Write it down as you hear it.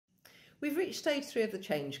We've reached stage 3 of the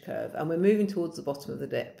change curve and we're moving towards the bottom of the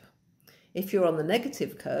dip. If you're on the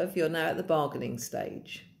negative curve, you're now at the bargaining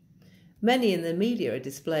stage. Many in the media are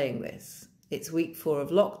displaying this. It's week 4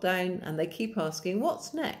 of lockdown and they keep asking,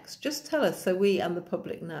 what's next? Just tell us so we and the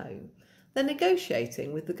public know. They're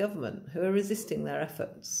negotiating with the government, who are resisting their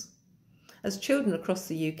efforts. As children across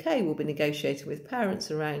the UK will be negotiating with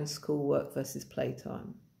parents around school work versus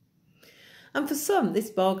playtime. And for some,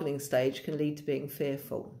 this bargaining stage can lead to being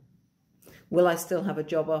fearful. Will I still have a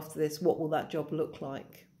job after this? What will that job look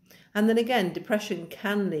like? And then again, depression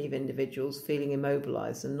can leave individuals feeling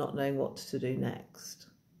immobilised and not knowing what to do next.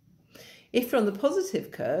 If you're on the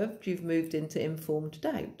positive curve, you've moved into informed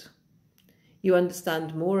doubt. You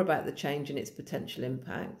understand more about the change and its potential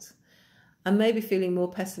impact, and maybe feeling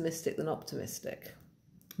more pessimistic than optimistic.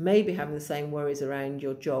 Maybe having the same worries around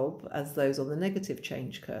your job as those on the negative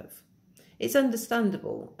change curve. It's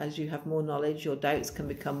understandable. As you have more knowledge, your doubts can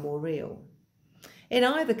become more real. In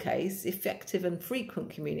either case, effective and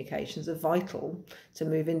frequent communications are vital to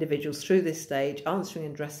move individuals through this stage, answering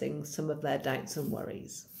and addressing some of their doubts and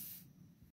worries.